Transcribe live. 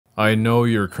I know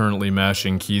you're currently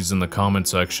mashing keys in the comment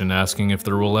section asking if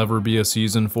there will ever be a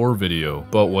season 4 video,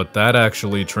 but what that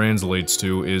actually translates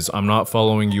to is I'm not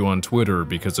following you on Twitter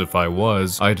because if I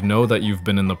was, I'd know that you've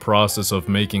been in the process of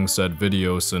making said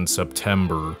video since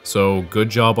September. So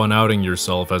good job on outing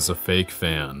yourself as a fake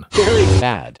fan. Very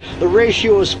bad. The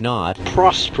ratio is not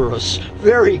prosperous.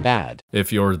 Very bad.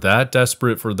 If you're that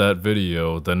desperate for that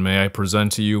video, then may I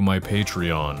present to you my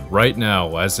Patreon. Right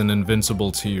now, as an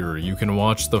invincible tier, you can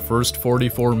watch the first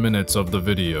 44 minutes of the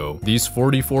video. These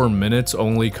 44 minutes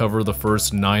only cover the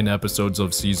first 9 episodes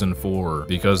of season 4,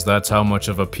 because that's how much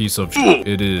of a piece of shit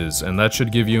it is, and that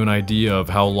should give you an idea of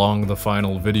how long the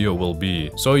final video will be.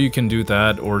 So you can do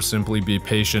that, or simply be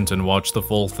patient and watch the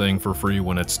full thing for free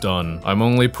when it's done. I'm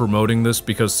only promoting this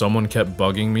because someone kept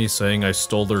bugging me saying I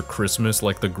stole their Christmas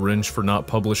like the Grinch for not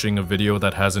publishing a video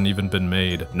that hasn't even been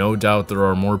made. No doubt there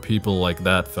are more people like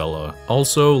that fella.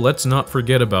 Also, let's not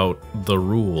forget about the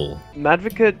rule.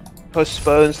 Madvocate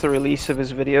postpones the release of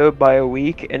his video by a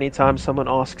week anytime someone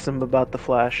asks him about the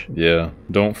Flash. Yeah,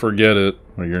 don't forget it,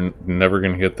 or you're never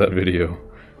gonna get that video.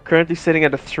 Currently sitting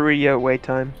at a 3-year wait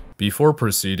time. Before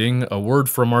proceeding, a word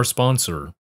from our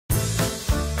sponsor.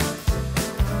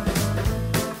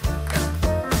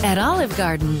 At Olive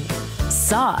Garden,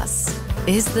 sauce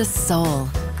is the soul.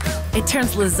 It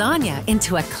turns lasagna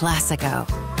into a classico.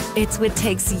 It's what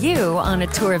takes you on a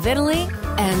tour of Italy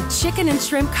and chicken and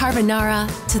shrimp carbonara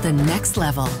to the next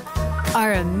level.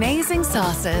 Our amazing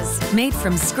sauces made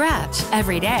from scratch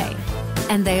every day.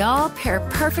 And they all pair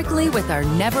perfectly with our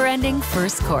never-ending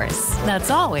first course. That's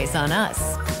always on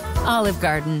us. Olive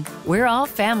Garden, we're all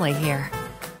family here.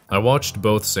 I watched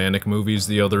both Sonic movies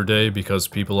the other day because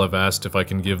people have asked if I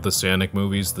can give the Sonic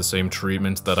movies the same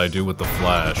treatment that I do with the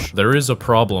Flash. There is a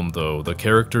problem though, the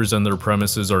characters and their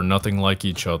premises are nothing like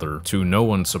each other, to no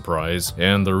one's surprise,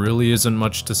 and there really isn't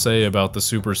much to say about the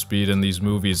super speed in these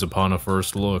movies upon a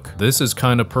first look. This is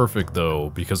kinda perfect though,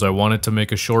 because I wanted to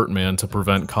make a shortman to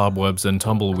prevent cobwebs and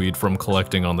tumbleweed from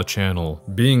collecting on the channel.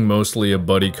 Being mostly a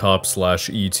buddy cop /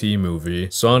 ET movie,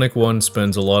 Sonic 1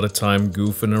 spends a lot of time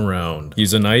goofing around.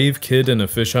 He's a naive kid and a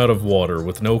fish out of water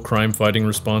with no crime-fighting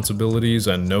responsibilities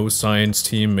and no science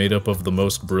team made up of the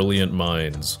most brilliant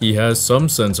minds. He has some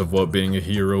sense of what being a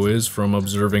hero is from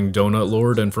observing Donut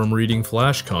Lord and from reading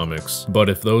Flash comics, but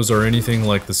if those are anything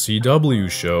like the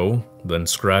CW show, then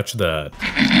scratch that.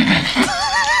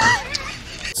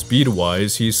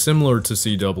 Speed-wise, he's similar to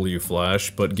CW Flash,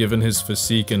 but given his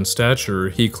physique and stature,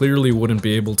 he clearly wouldn't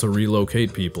be able to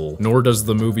relocate people, nor does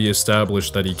the movie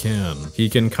establish that he can. He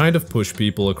can kind of push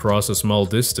people across a small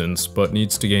distance, but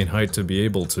needs to gain height to be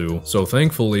able to, so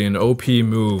thankfully an OP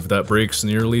move that breaks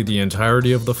nearly the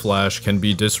entirety of the Flash can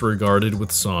be disregarded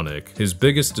with Sonic. His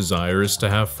biggest desire is to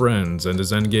have friends, and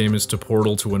his endgame is to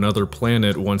portal to another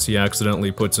planet once he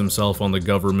accidentally puts himself on the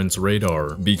government's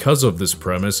radar. Because of this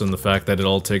premise and the fact that it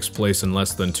all takes place in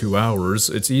less than 2 hours,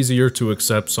 it's easier to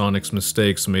accept Sonic's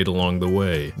mistakes made along the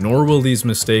way. Nor will these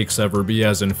mistakes ever be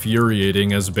as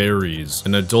infuriating as Barry's,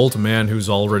 an adult man who's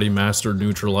already mastered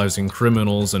neutralizing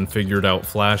criminals and figured out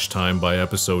Flash time by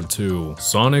episode 2.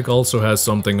 Sonic also has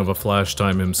something of a Flash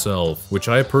time himself, which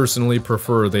I personally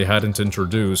prefer they hadn't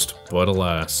introduced, but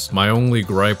alas. My only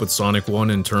gripe with Sonic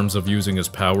 1 in terms of using his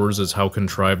powers is how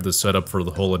contrived the setup for the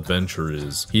whole adventure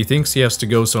is. He thinks he has to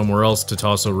go somewhere else to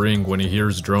toss a ring when he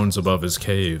hears drones above his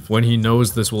cave, when he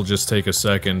knows this will just take a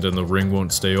second and the ring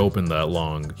won't stay open that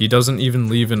long. He doesn't even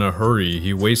leave in a hurry,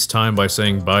 he wastes time by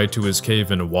saying bye to his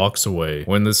cave and walks away,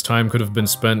 when this time could have been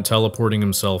spent teleporting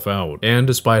himself out. And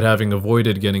despite having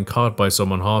avoided getting caught by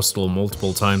someone hostile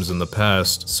multiple times in the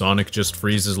past, Sonic just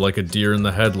freezes like a deer in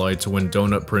the headlights when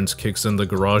Donut Prince kicks in the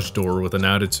garage door with an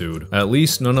attitude. At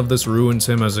least none of this ruins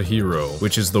him as a hero,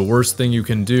 which is the worst thing you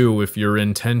can do if your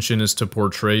intention is to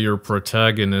portray your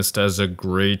protagonist as a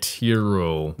great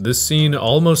hero. This scene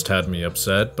almost had me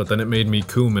upset, but then it made me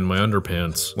coom in my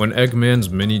underpants. When Eggman's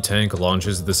mini tank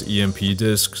launches this EMP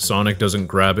disc, Sonic doesn't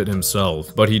grab it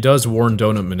himself, but he does warn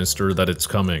Donut Minister that it's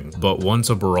coming. But once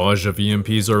a barrage of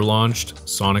EMPs are launched,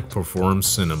 Sonic performs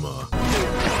cinema.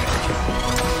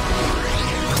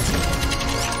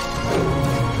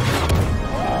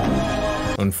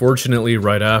 Unfortunately,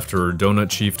 right after,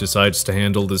 Donut Chief decides to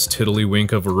handle this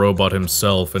tiddlywink of a robot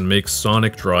himself and makes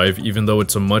Sonic drive, even though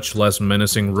it's a much less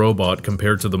menacing robot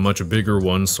compared to the much bigger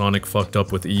one Sonic fucked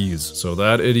up with ease. So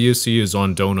that idiocy is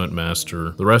on Donut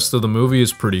Master. The rest of the movie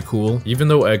is pretty cool. Even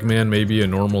though Eggman may be a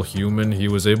normal human, he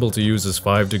was able to use his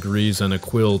 5 degrees and a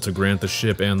quill to grant the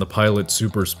ship and the pilot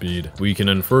super speed. We can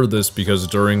infer this because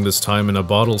during this time in a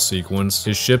bottle sequence,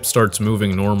 his ship starts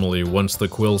moving normally once the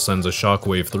quill sends a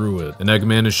shockwave through it. And Eggman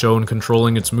Eggman is shown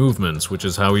controlling its movements, which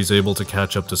is how he's able to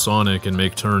catch up to Sonic and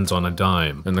make turns on a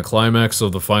dime. And the climax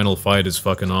of the final fight is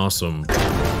fucking awesome.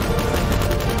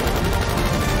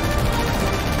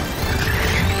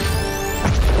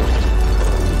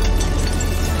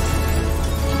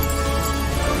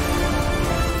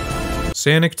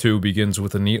 Sonic 2 begins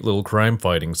with a neat little crime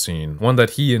fighting scene, one that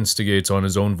he instigates on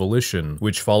his own volition,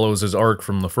 which follows his arc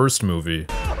from the first movie.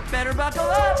 Better buckle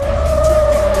up!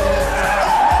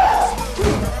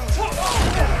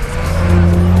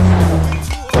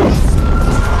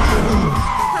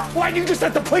 Why didn't you just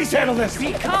let the police handle this?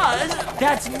 Because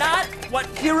that's not what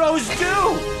heroes do!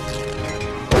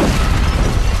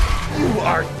 You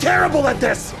are terrible at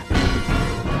this!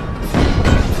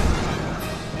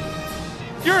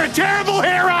 You're a terrible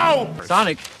hero!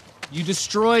 Sonic, you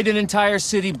destroyed an entire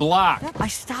city block. I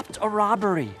stopped a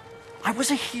robbery. I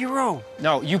was a hero.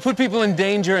 No, you put people in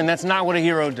danger, and that's not what a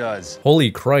hero does.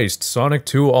 Holy Christ, Sonic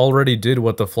 2 already did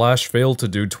what the Flash failed to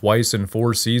do twice in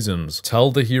 4 seasons. Tell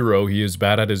the hero he is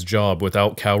bad at his job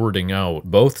without cowarding out.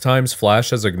 Both times Flash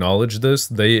has acknowledged this,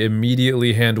 they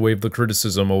immediately hand-wave the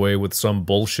criticism away with some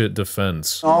bullshit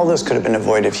defense. All this could have been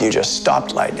avoided if you just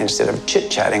stopped Light instead of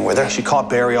chit-chatting with her. She caught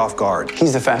Barry off guard.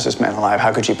 He's the fastest man alive.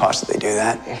 How could she possibly do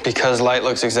that? Because Light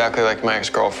looks exactly like my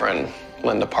ex-girlfriend,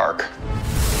 Linda Park.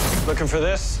 Looking for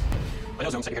this? I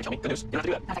know Zone's here to tell me. Good news. You don't have to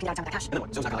do that. I can get out that cash. And then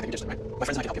what? Zone's not gonna like the condition, right? My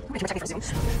friend's not gonna help you. Can you check me for Zoom?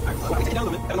 All right, well, we can take it down a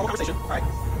little bit. Have a normal conversation. All right.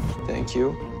 Thank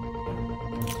you.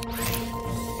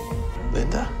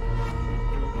 Linda?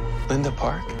 Linda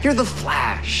Park? You're the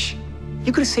Flash.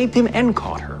 You could have saved him and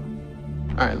caught her.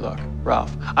 All right, look,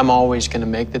 Ralph, I'm always gonna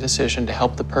make the decision to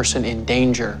help the person in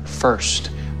danger first.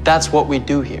 That's what we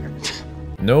do here.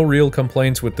 No real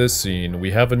complaints with this scene.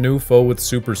 We have a new foe with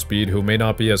super speed who may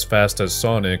not be as fast as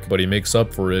Sonic, but he makes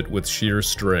up for it with sheer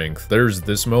strength. There's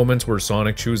this moment where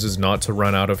Sonic chooses not to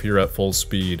run out of here at full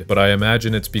speed, but I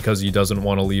imagine it's because he doesn't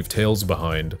want to leave Tails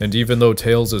behind. And even though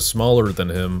Tails is smaller than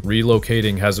him,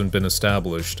 relocating hasn't been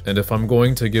established. And if I'm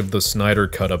going to give the Snyder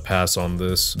Cut a pass on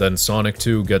this, then Sonic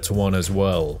 2 gets one as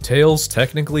well. Tails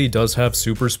technically does have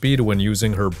super speed when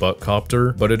using her butt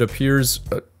copter, but it appears...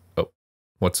 oh,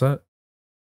 what's that?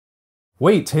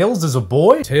 Wait, Tails is a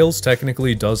boy? Tails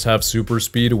technically does have super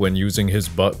speed when using his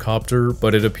butt copter,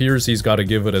 but it appears he's gotta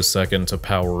give it a second to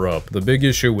power up. The big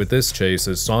issue with this chase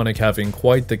is Sonic having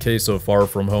quite the case of Far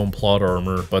From Home plot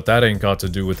armor, but that ain't got to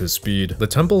do with his speed. The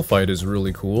temple fight is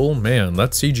really cool. Man,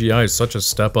 that CGI is such a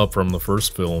step up from the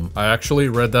first film. I actually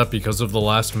read that because of the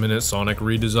last minute Sonic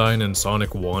redesign in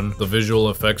Sonic 1, the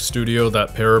visual effects studio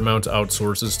that Paramount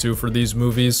outsources to for these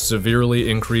movies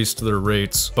severely increased their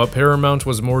rates, but Paramount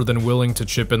was more than willing to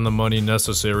chip in the money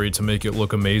necessary to make it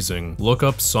look amazing. Look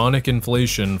up Sonic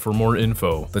inflation for more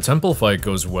info. The temple fight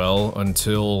goes well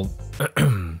until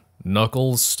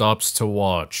Knuckles stops to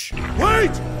watch.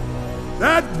 Wait!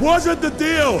 That wasn't the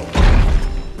deal!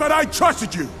 But I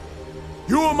trusted you.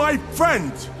 You were my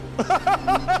friend.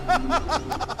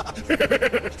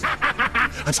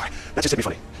 I'm sorry, that just hit me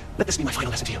funny. Let this be my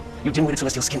final lesson to you. You dim-witted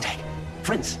celestial skin tag.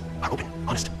 Friends are open,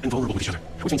 honest, and vulnerable with each other,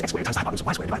 which means x squared times the hypotenuse of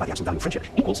y squared divided by the absolute value of friendship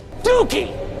equals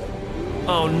Dookie!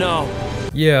 Oh no.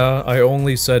 Yeah, I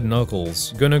only said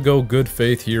Knuckles. Gonna go good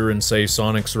faith here and say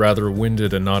Sonic's rather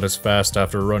winded and not as fast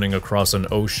after running across an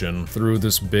ocean through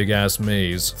this big-ass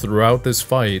maze. Throughout this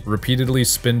fight, repeatedly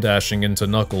spin-dashing into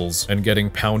Knuckles and getting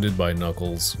pounded by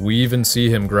Knuckles. We even see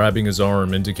him grabbing his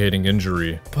arm, indicating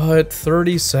injury. But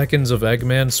 30 seconds of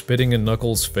Eggman spitting in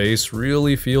Knuckles' face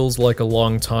really feels like a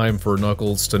long time for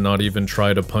Knuckles to not even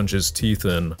try to punch his teeth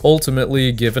in.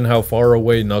 Ultimately, given how far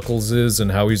away Knuckles is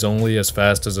and how he's only as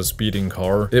fast as a speeding car,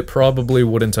 it probably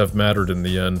wouldn't have mattered in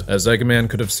the end, as Eggman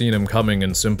could have seen him coming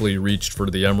and simply reached for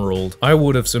the emerald. I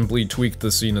would have simply tweaked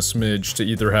the scene a smidge to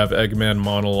either have Eggman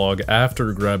monologue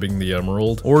after grabbing the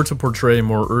emerald, or to portray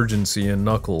more urgency in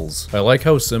Knuckles. I like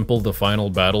how simple the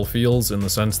final battle feels in the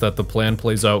sense that the plan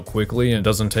plays out quickly and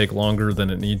doesn't take longer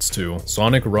than it needs to.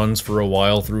 Sonic runs for a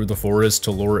while through the forest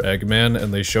to lure Eggman,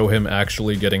 and they show him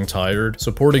actually getting tired,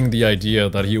 supporting the idea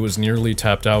that he was nearly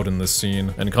tapped out in this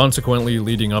scene, and consequently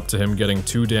leading up to him getting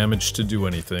too damaged to do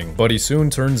anything. But he soon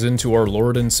turns into our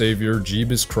Lord and Savior,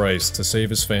 Jeebus Christ, to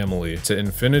save his family, to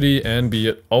infinity and be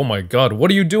it. Oh my god, what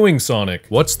are you doing, Sonic?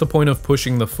 What's the point of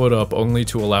pushing the foot up only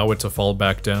to allow it to fall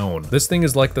back down? This thing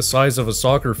is like the size of a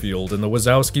soccer field, and the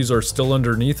Wazowskis are still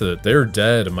underneath it. They're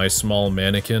dead, my small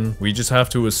mannequin. We just have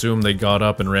to assume they got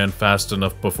up and ran fast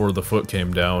enough before the foot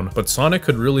came down. But Sonic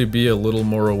could really be a little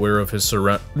more aware of his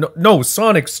surround- No,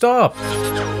 Sonic,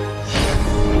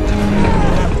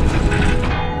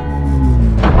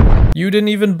 You didn't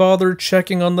even bother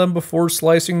checking on them before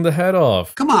slicing the head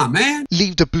off. Come on, man.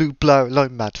 Leave the blue blow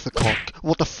alone, mad for cock.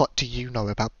 What the fuck do you know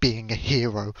about being a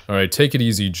hero? Alright, take it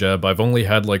easy, Jeb. I've only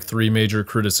had like 3 major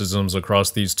criticisms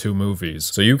across these 2 movies.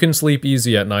 So you can sleep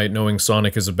easy at night knowing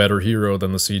Sonic is a better hero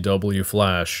than the CW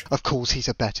Flash. Of course he's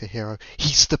a better hero.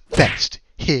 He's the best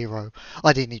hero.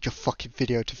 I didn't need your fucking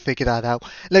video to figure that out.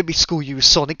 Let me school you with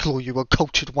Sonic Law, you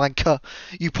uncultured wanker.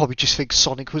 You probably just think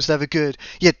Sonic was never good,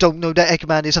 yet don't know that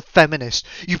Eggman is a feminist.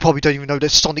 You probably don't even know that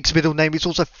Sonic's middle name is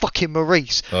also fucking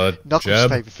Maurice. Jeb,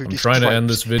 I'm trying to end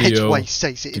this video.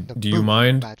 Do you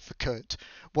mind? Mad for Kurt.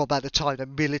 What about the time the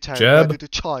military Jeb? murdered a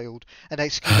child and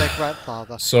executed their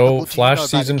grandfather? So, Flash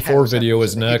Season 4 video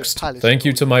is next. Thank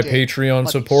you to my Patreon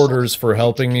supporters for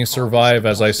helping me survive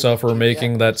as I suffer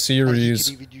making that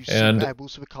series, and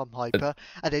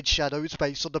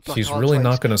he's really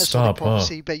not gonna stop, huh?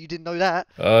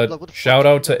 Shout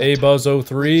out to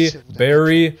Abuzz03,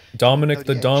 Barry, Dominic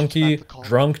the Donkey,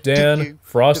 Drunk Dan,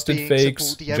 Frosted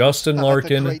Fakes, Justin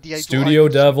Larkin, Studio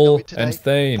Devil, and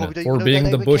Thane for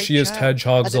being the bushiest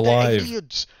hedgehogs alive.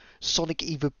 Sonic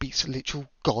either beats literal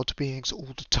god beings all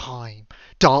the time.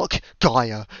 Dark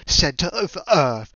Gaia, center of Earth,